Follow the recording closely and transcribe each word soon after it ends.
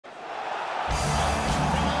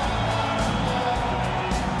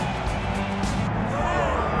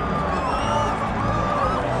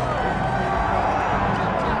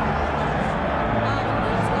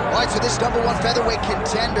this #1 featherweight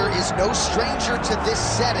contender is no stranger to this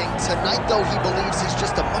setting. Tonight, though, he believes he's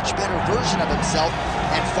just a much better version of himself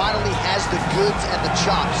and finally has the goods and the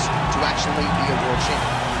chops to actually be a world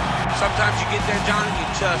champion. Sometimes you get there, John, and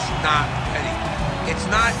you're just not ready. It's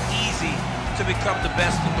not easy to become the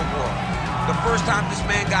best in the world. The first time this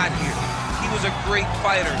man got here, he was a great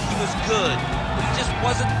fighter. He was good, but he just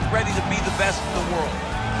wasn't ready to be the best in the world.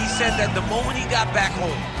 He said that the moment he got back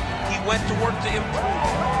home, he went to work to improve.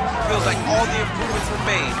 He feels like all the improvements were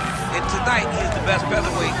made, and tonight he is the best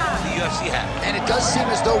featherweight the UFC has. And it does seem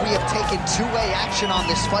as though we have taken two-way action on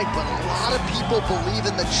this fight, but a lot of people believe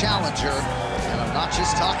in the challenger, and I'm not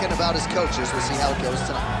just talking about his coaches. We'll see how it goes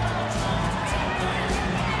tonight.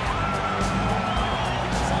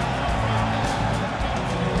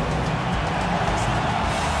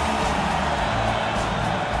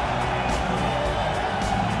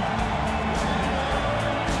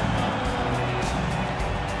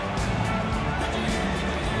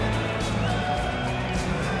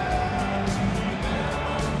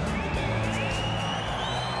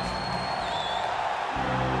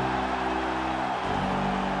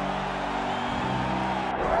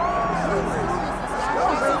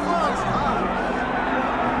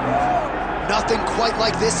 Nothing quite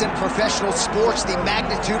like this in professional sports. The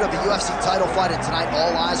magnitude of a UFC title fight, and tonight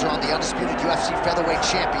all eyes are on the undisputed UFC featherweight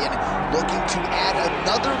champion, looking to add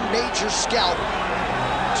another major scalp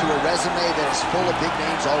to a resume that is full of big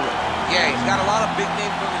names already. Yeah, he's got a lot of big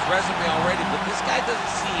names on his resume already, but this guy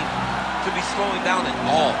doesn't seem to be slowing down at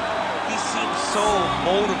all. He seems so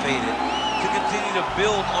motivated to continue to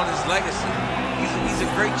build on his legacy. He's a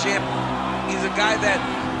great champion. He's a guy that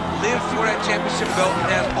lived for that championship belt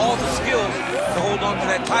and has all the skills to hold on to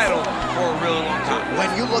that title for a really long time.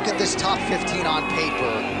 When you look at this top 15 on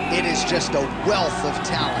paper, it is just a wealth of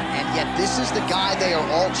talent, and yet this is the guy they are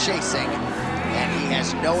all chasing, and he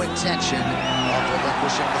has no intention of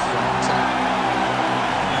relinquishing the throne tonight.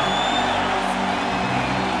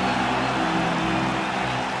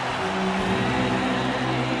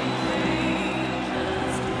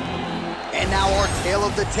 And now our tale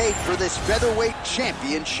of the tape for this featherweight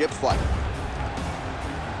championship fight.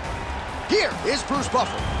 Here is Bruce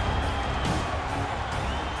Buffer.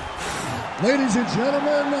 Ladies and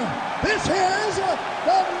gentlemen, this is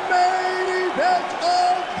the main event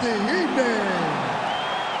of the evening.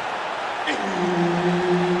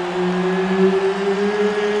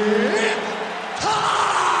 It's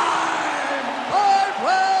time! 5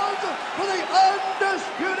 rounds for the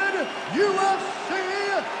undisputed UFC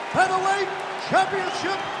Featherweight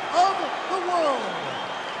Championship of the world.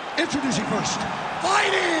 Introducing first,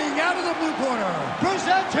 fighting out of the blue corner,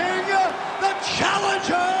 presenting the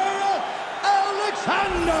challenger,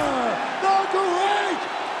 Alexander the Great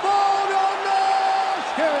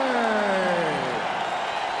Volkanovski.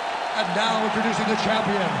 And now introducing the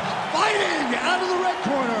champion, fighting out of the red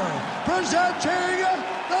corner, presenting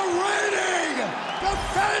the reigning,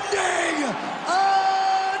 defending,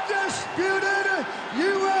 undisputed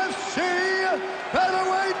UFC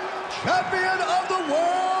Featherweight Champion of the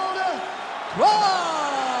World, Ross.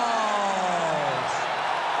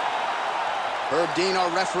 Herb Dean, our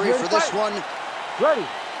referee for this one. Ready.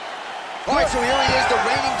 All right, so here he is, the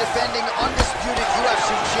reigning, defending, undisputed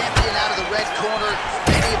UFC champion out of the red corner.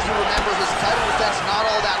 Many of you remember his title defense not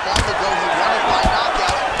all that long ago. He won it by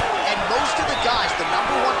knockout. And most of the guys, the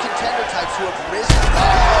 #1 contender types who have risen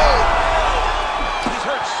He's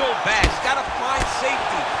hurt so bad. He's got to find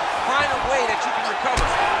safety. Find a way that you can recover.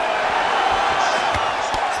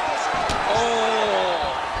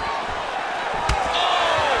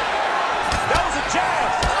 That was a jab.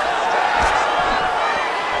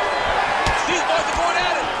 These boys are going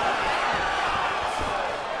at it.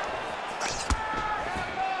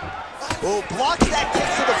 Oh, blocks that kick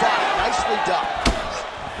to the body. Nicely done.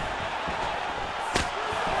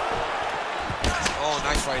 Oh,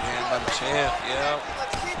 nice right hand by the champ. Yeah.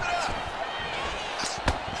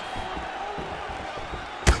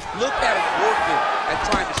 Look at him working and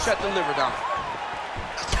trying to shut the liver down.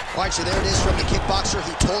 All right, so there it is from the kickboxer.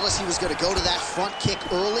 He told us he was going to go to that front kick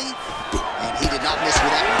early, and he did not miss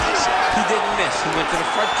with that one. He didn't miss. He went to the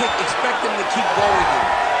front kick, expecting him to keep going here,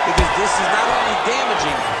 because this is not only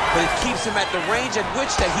damaging, but it keeps him at the range at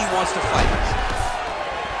which that he wants to fight.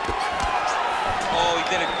 Oh, he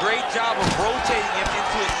did a great job of rotating him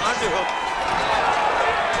into his underhook.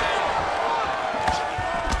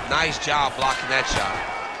 Nice job blocking that shot.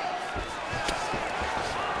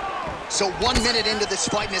 So 1 minute into this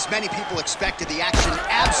fight, and as many people expected, the action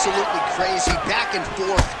absolutely crazy. Back and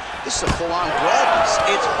forth, This is a full-on brawl.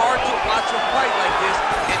 It's hard to watch a fight like this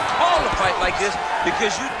and call a fight like this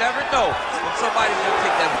because you never know when somebody's going to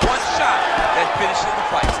take that one shot that finishes the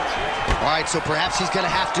fight. All right, so perhaps he's going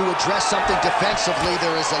to have to address something defensively.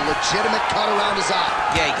 There is a legitimate cut around his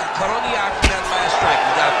eye. Yeah, he got cut on the eye from that last strike.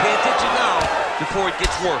 You got to pay attention now before it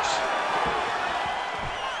gets worse.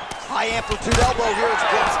 High amplitude elbow here, it's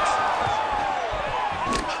blocked.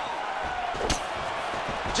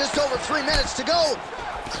 Just over 3 minutes to go.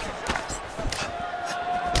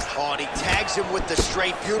 Oh, and he tags him with the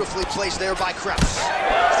straight, beautifully placed there by Krause.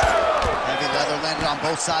 Heavy leather landed on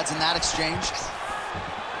both sides in that exchange.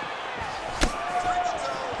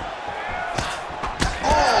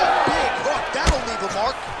 Oh, big hook, that'll leave a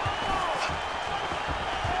mark.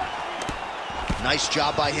 Nice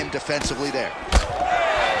job by him defensively there.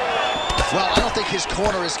 Well, I don't think his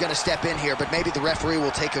corner is going to step in here, but maybe the referee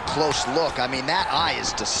will take a close look. I mean, that eye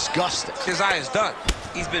is disgusting. His eye is done.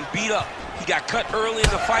 He's been beat up. He got cut early in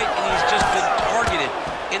the fight, and he's just been targeted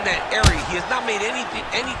in that area. He has not made any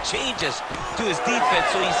changes to his defense,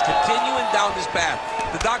 so he's continuing down this path.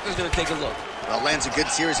 The doctor's going to take a look. Well, lands a good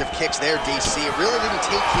series of kicks there, DC. It really didn't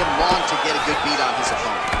take him long to get a good beat on his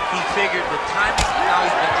opponent. He figured the timing, now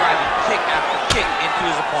he's been driving kick after kick into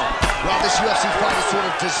his opponent. Well, this UFC fight is sort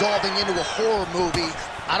of dissolving into a horror movie.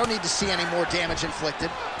 I don't need to see any more damage inflicted.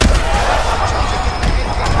 Now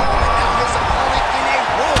his opponent in a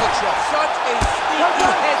world of trouble. Such a sneaky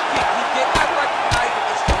head kick. He did not recognize it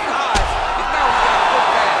was too high, and now he's got to put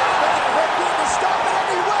back. Red beam to stop it, and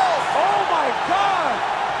he will. Oh, my God.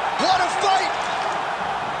 What a fight!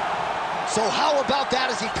 So how about that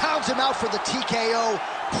as he pounds him out for the TKO?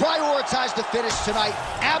 Prioritize the finish tonight.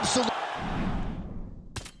 Absolutely.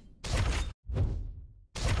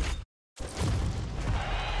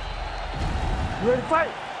 You ready to fight?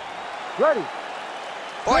 Ready.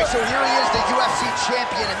 All right, so here he is, the UFC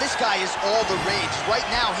champion, and this guy is all the rage. Right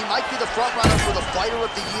now, he might be the front runner for the Fighter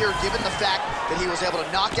of the Year, given the fact that he was able to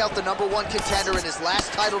knock out the #1 contender in his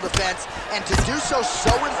last title defense, and to do so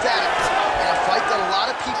emphatically in a fight that a lot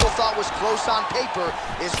of people thought was close on paper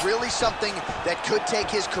is really something that could take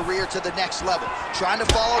his career to the next level. Trying to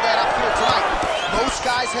follow that up here tonight. Most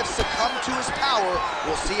guys have succumbed to his power.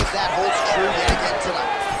 We'll see if that holds true yet again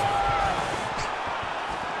tonight.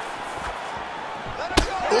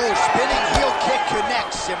 Ooh, spinning heel kick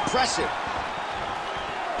connects. Impressive.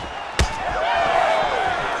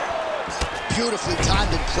 Beautifully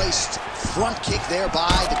timed and placed front kick there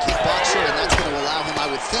by the kickboxer, and that's going to allow him, I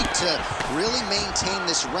would think, to really maintain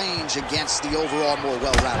this range against the overall more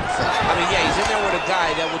well-rounded fight. I mean, yeah, he's in there with a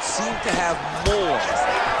guy that would seem to have more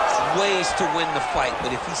ways to win the fight,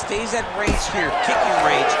 but if he stays at range here, kicking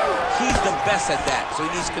range, he's the best at that. So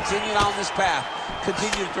he needs to continue down this path,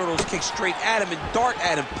 continue to throw those kicks straight at him and dart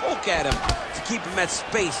at him, poke at him to keep him at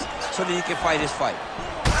space so that he can fight his fight.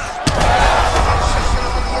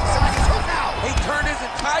 He turned his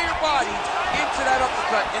entire body into that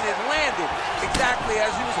uppercut, and it landed exactly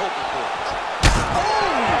as he was hoping for.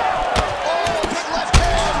 Oh, big left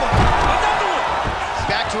hand. Another one.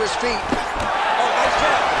 Back to his feet. Oh, nice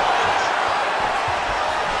jab.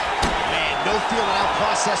 Man, no feeling out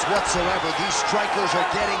process whatsoever. These strikers are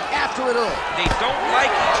getting after it early. They don't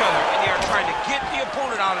like each other, and they are trying to get the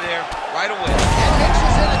opponent out of there right away. And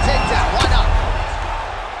mixes in a takedown. Why not?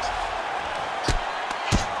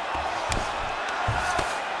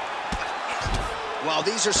 Well,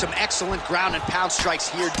 these are some excellent ground and pound strikes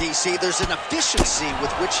here, DC. There's an efficiency with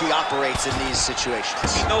which he operates in these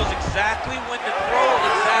situations. He knows exactly when to throw,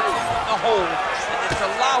 exactly when to hold, and it's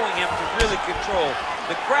allowing him to really control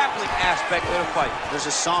the grappling aspect of the fight. There's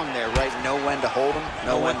a song there, right? Know when to hold him,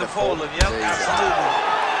 know when to fold him. Yep, absolutely.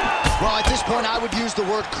 Well, at this point, I would use the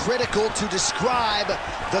word critical to describe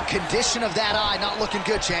the condition of that eye. Not looking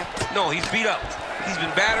good, champ. No, he's beat up. He's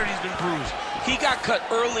been battered, he's been bruised. He got cut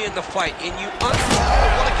early in the fight, and you what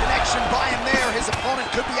a connection by him there. His opponent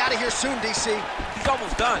could be out of here soon, DC. He's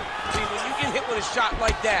almost done. I mean, when you get hit with a shot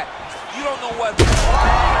like that, you don't know whether to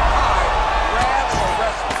grab or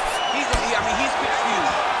wrestle. He's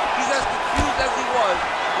confused. He's as confused as he was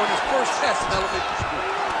when his first test in elementary school.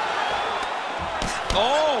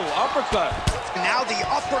 Oh, uppercut. Now the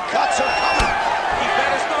uppercuts are coming. He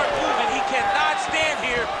better start moving. He cannot stand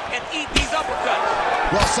here and eat these uppercuts.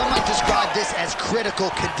 Well, some might describe this as critical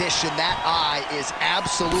condition. That eye is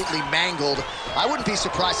absolutely mangled. I wouldn't be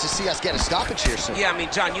surprised to see us get a stoppage here soon. Yeah, I mean,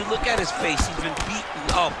 John, you look at his face. He's been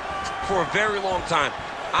beaten up for a very long time.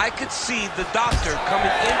 I could see the doctor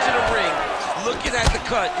coming into the ring, looking at the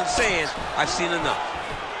cut and saying, I've seen enough.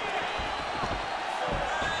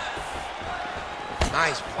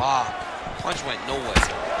 Nice block. Punch went nowhere.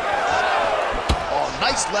 Oh,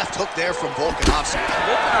 nice left hook there from Volkanovski.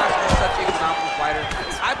 Volkanovski is such a phenomenal fighter.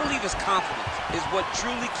 I believe his confidence is what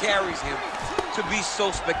truly carries him to be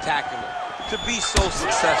so spectacular, to be so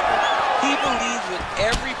successful. He believes with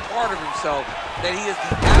every part of himself that he is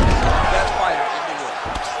the absolute best fighter in the world.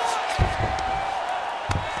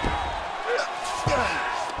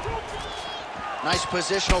 Nice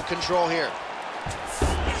positional control here.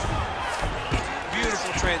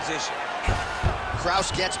 Beautiful transition.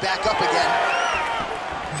 Kraus gets back up again.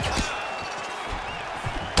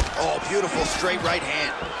 Oh, beautiful straight right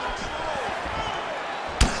hand.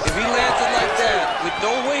 If he lands it like that, with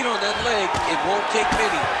no weight on that leg, it won't take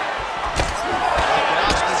many.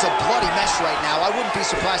 Volkanovski's a bloody mess right now. I wouldn't be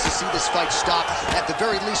surprised to see this fight stop. At the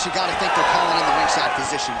very least, you got to think they're calling in the ringside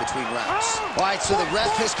position between rounds. All right, so the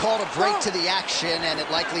ref has called a break to the action, and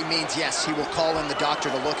it likely means, yes, he will call in the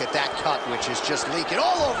doctor to look at that cut, which is just leaking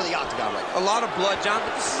all over the octagon right now. A lot of blood, John,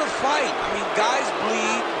 but this is a fight. I mean, guys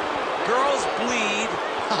bleed, girls bleed.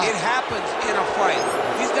 It happens in a fight.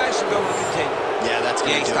 These guys should be able to continue. Yeah, that's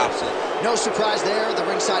going to do stops it. No surprise there. The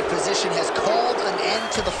ringside physician has called an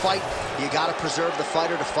end to the fight. You got to preserve the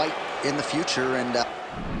fighter to fight in the future, and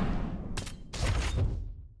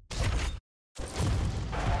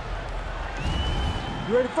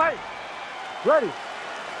You ready to fight? Ready.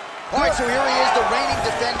 all right, so here he is, the reigning,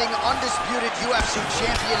 defending, undisputed UFC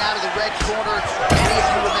champion out of the red corner. Many of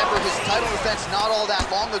you remember his title defense not all that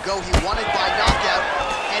long ago. He won it by knockout.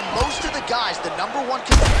 And most of the guys, the #1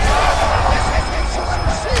 contender.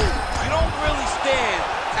 You don't really stand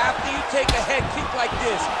after you take a head kick like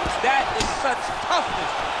this. That is such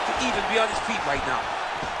toughness to even be on his feet right now.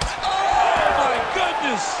 Oh, my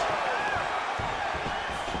goodness.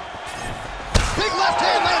 Big left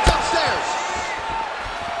hand lands upstairs.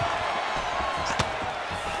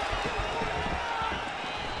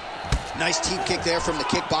 Nice teep kick there from the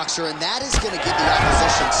kickboxer, and that is going to give the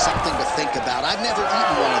opposition something to think about. I've never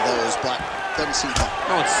eaten one of those, but doesn't seem to.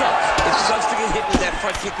 No, it sucks. It sucks to get hit with that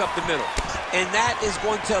front kick up the middle. And that is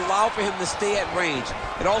going to allow for him to stay at range.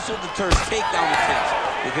 It also deters takedown attempts,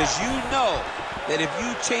 because you know that if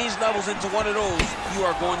you change levels into one of those, you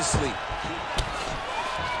are going to sleep.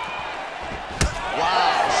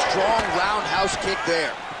 Wow, strong roundhouse kick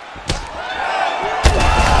there.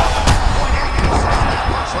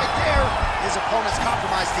 Right there, his opponent's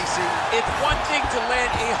compromised, DC. It's one thing to land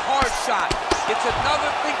a hard shot. It's another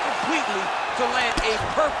thing completely to land a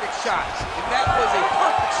perfect shot. And that was a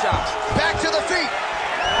perfect shot. Back to the feet.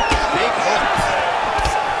 Big hook.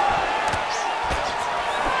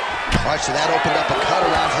 All right, so that opened up a cut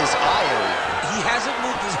around his eye area. He hasn't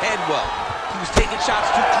moved his head well. He was taking shots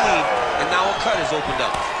too clean, and now a cut has opened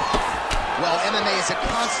up. Well, MMA is a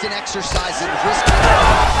constant exercise in risk.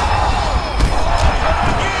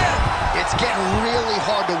 It's getting really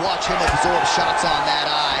hard to watch him absorb shots on that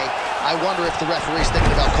eye. I wonder if the referee's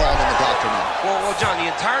thinking about calling in the doctor now. Well, John, the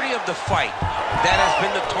entirety of the fight, that has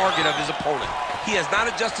been the target of his opponent. He has not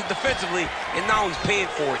adjusted defensively, and now he's paying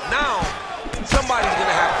for it. Now, somebody's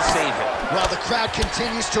going to have to save him. Well, the crowd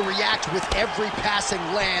continues to react with every passing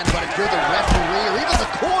land, but if you're the referee or even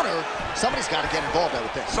the corner, somebody's got to get involved, I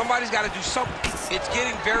would think. Somebody's got to do something. It's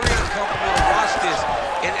getting very uncomfortable to watch this.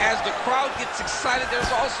 And as the crowd gets excited,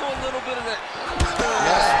 there's also a little bit of that.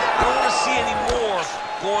 I don't want to see any more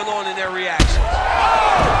going on in their reactions.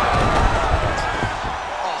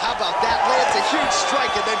 Oh, how about that? Lands a huge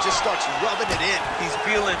strike and then just starts rubbing it in. He's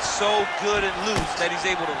feeling so good and loose that he's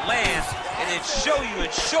able to land and then show you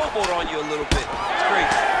and showboat on you a little bit. It's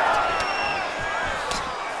great.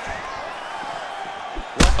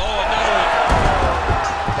 Oh, another one.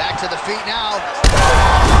 Back to the feet now.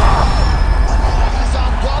 He's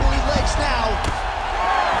on wobbly legs now.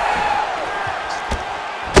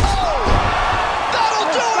 Oh! That'll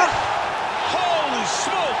do it! Holy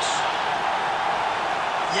smokes!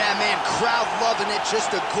 Yeah, man, crowd loving it.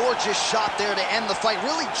 Just a gorgeous shot there to end the fight.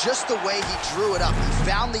 Really just the way he drew it up. He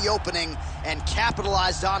found the opening and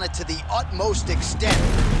capitalized on it to the utmost extent.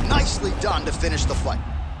 Nicely done to finish the fight.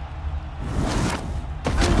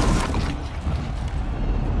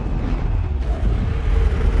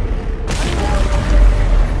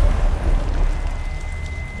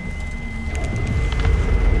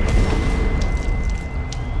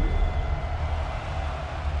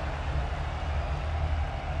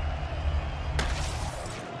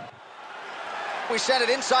 We send it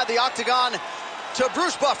inside the octagon to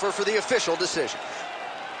Bruce Buffer for the official decision.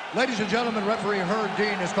 Ladies and gentlemen, referee Herb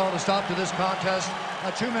Dean has called a stop to this contest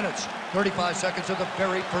at 2 minutes, 35 seconds of the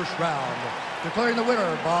very first round, declaring the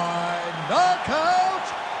winner by knockout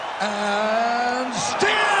and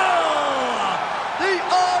still the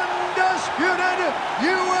undisputed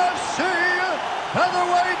UFC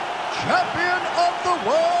champion of the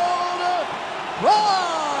world,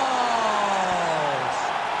 Cross.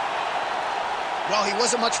 Well, he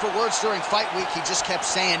wasn't much for words during fight week. He just kept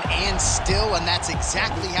saying, and still, and that's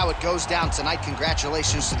exactly how it goes down tonight.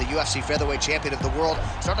 Congratulations to the UFC Featherweight Champion of the world.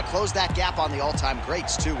 Starting to close that gap on the all-time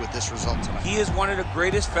greats, too, with this result tonight. He is one of the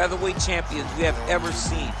greatest featherweight champions we have ever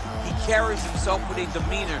seen. He carries himself with a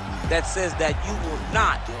demeanor that says that you will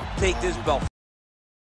not take this belt.